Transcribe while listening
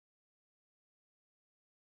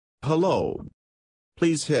Hello.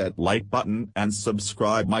 Please hit like button and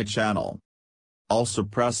subscribe my channel. Also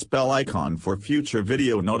press bell icon for future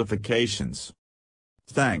video notifications.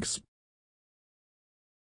 Thanks.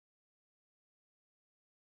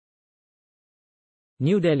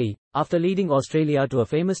 New Delhi. After leading Australia to a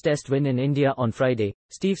famous Test win in India on Friday,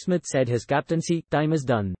 Steve Smith said his captaincy time is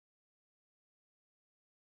done.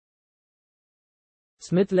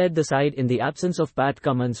 Smith led the side in the absence of Pat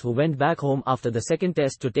Cummins, who went back home after the second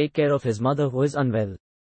Test to take care of his mother, who is unwell.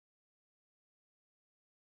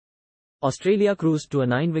 Australia cruised to a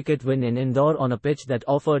 9-wicket win in Indore on a pitch that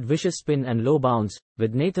offered vicious spin and low bounce,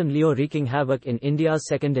 with Nathan Lyon wreaking havoc in India's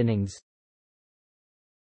second innings.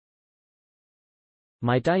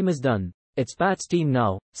 "My time is done. It's Pat's team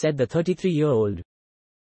now," said the 33-year-old.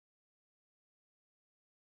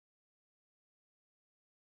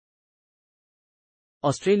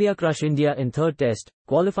 Australia crush India in third Test,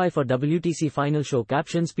 qualify for WTC final. Show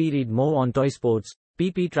Captions. pRead more on Toy Sports.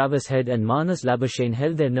 Travis Head and Marnus Labuschagne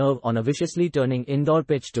held their nerve on a viciously turning Indore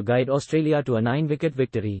pitch to guide Australia to a 9-wicket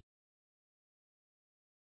victory.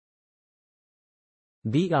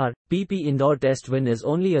 Indore Test win is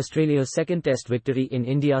only Australia's second Test victory in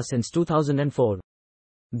India since 2004.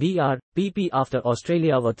 After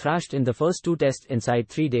Australia were thrashed in the first two Tests inside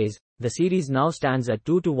 3 days, the series now stands at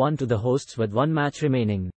 2-1 to the hosts with one match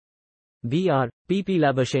remaining.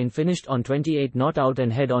 Labuschagne finished on 28 not out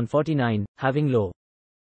and Head on 49, having low.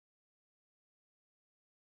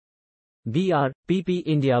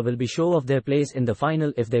 India will be sure of their place in the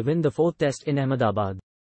final if they win the fourth Test in Ahmedabad.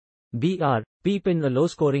 In a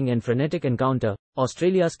low-scoring and frenetic encounter,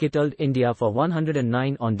 Australia skittled India for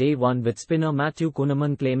 109 on day one, with spinner Matthew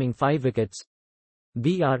Kuhnemann claiming 5 wickets.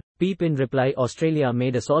 In reply, Australia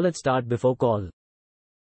made a solid start before call.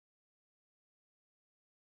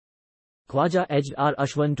 Khwaja edged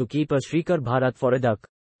Ashwin to keeper Shrikar Bharat for a duck.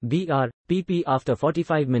 After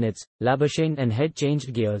 45 minutes, Labuschagne and Head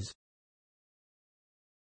changed gears.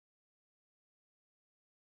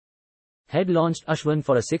 Head launched Ashwin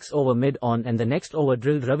for a 6-over mid-on, and the next over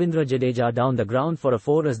drilled Ravindra Jadeja down the ground for a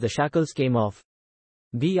 4 as the shackles came off.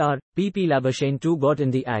 Labuschagne too got in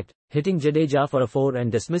the act, hitting Jadeja for a 4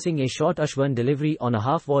 and dismissing a short Ashwin delivery on a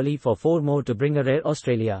half volley for 4 more to bring a rare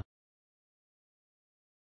Australia.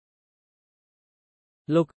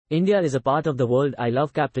 "Look, India is a part of the world I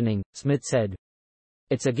love captaining," Smith said.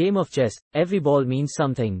 "It's a game of chess, every ball means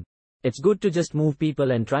something. It's good to just move people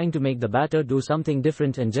and trying to make the batter do something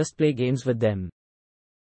different and just play games with them.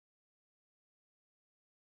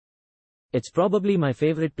 It's probably my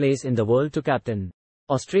favorite place in the world to captain."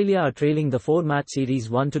 Australia are trailing the 4-match series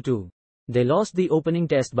 1-2. They lost the opening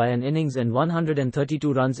Test by an innings and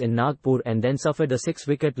 132 runs in Nagpur and then suffered a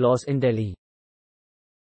 6-wicket loss in Delhi.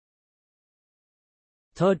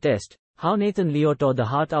 Third Test. How Nathan Lyon tore the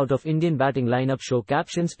heart out of Indian batting lineup. Show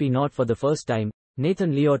Captions. Not for the first time,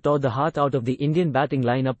 Nathan Lyon tore the heart out of the Indian batting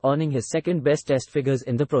lineup, earning his second best Test figures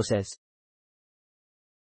in the process.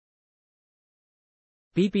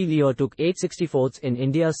 Lyon took 8 64ths in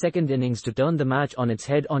India's second innings to turn the match on its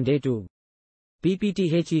head on day 2.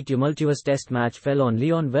 The tumultuous Test match fell on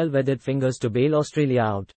Lyon's well-weathered fingers to bail Australia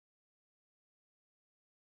out.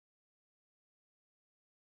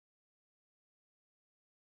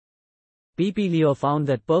 Lyon found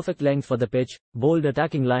that perfect length for the pitch, bowled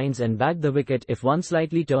attacking lines and bagged the wicket if one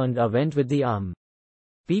slightly turned or went with the arm.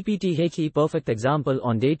 Perfect example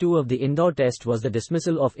on day 2 of the Indore Test was the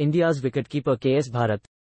dismissal of India's wicketkeeper KS Bharat.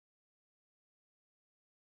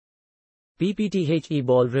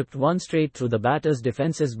 Ball ripped one straight through the batter's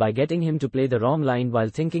defences by getting him to play the wrong line while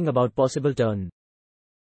thinking about possible turn.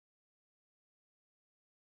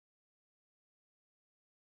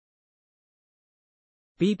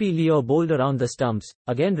 Lyon bowled around the stumps,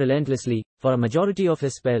 again relentlessly, for a majority of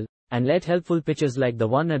his spell, and let helpful pitches like the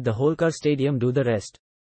one at the Holkar Stadium do the rest.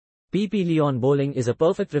 Lyon bowling is a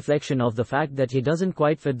perfect reflection of the fact that he doesn't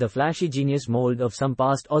quite fit the flashy genius mold of some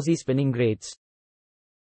past Aussie spinning greats.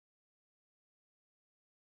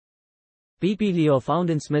 Lyon found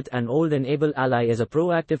in Smith an old and able ally as a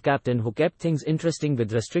proactive captain who kept things interesting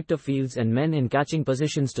with restrictive fields and men in catching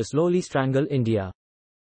positions to slowly strangle India.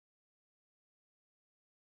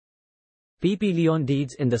 Lyon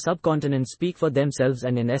deeds in the subcontinent speak for themselves,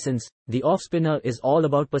 and in essence, the off-spinner is all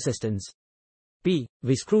about persistence. "We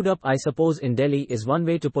screwed up, I suppose, in Delhi is one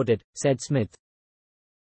way to put it," said Smith.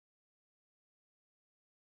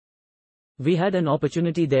 "We had an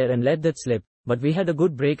opportunity there and let that slip, but we had a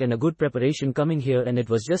good break and a good preparation coming here, and it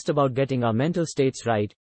was just about getting our mental states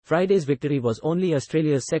right." Friday's victory was only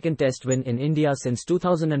Australia's second Test win in India since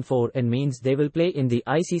 2004 and means they will play in the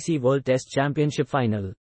ICC World Test Championship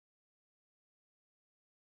final.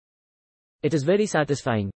 It is very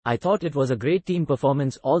satisfying. I thought it was a great team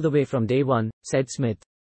performance all the way from day one, said Smith.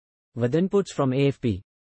 With inputs from AFP.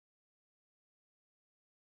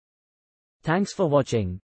 Thanks for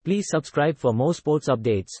watching. Please subscribe for more sports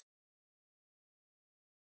updates.